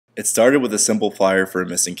It started with a simple flyer for a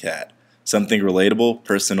missing cat, something relatable,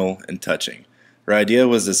 personal, and touching. Our idea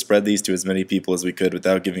was to spread these to as many people as we could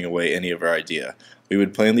without giving away any of our idea. We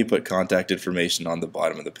would plainly put contact information on the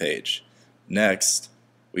bottom of the page. Next,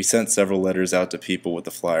 we sent several letters out to people with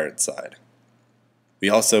the flyer inside. We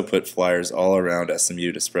also put flyers all around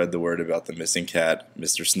SMU to spread the word about the missing cat,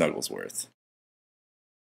 Mr. Snugglesworth.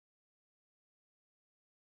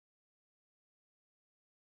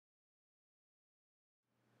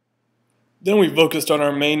 Then we focused on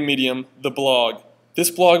our main medium, the blog. This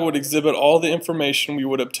blog would exhibit all the information we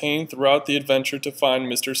would obtain throughout the adventure to find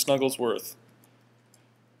Mr. Snugglesworth.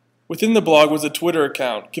 Within the blog was a Twitter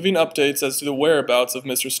account, giving updates as to the whereabouts of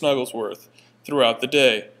Mr. Snugglesworth throughout the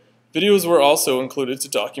day. Videos were also included to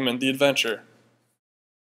document the adventure.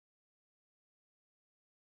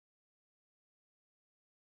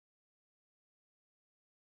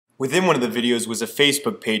 Within one of the videos was a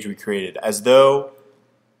Facebook page we created, as though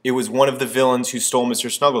it was one of the villains who stole Mr.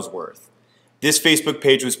 Snugglesworth. This Facebook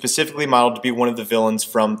page was specifically modeled to be one of the villains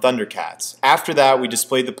from Thundercats. After that, we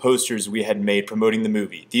displayed the posters we had made promoting the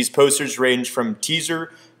movie. These posters ranged from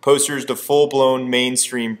teaser posters to full-blown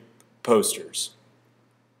mainstream posters.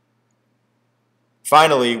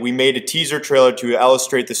 Finally, we made a teaser trailer to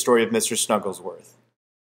illustrate the story of Mr. Snugglesworth.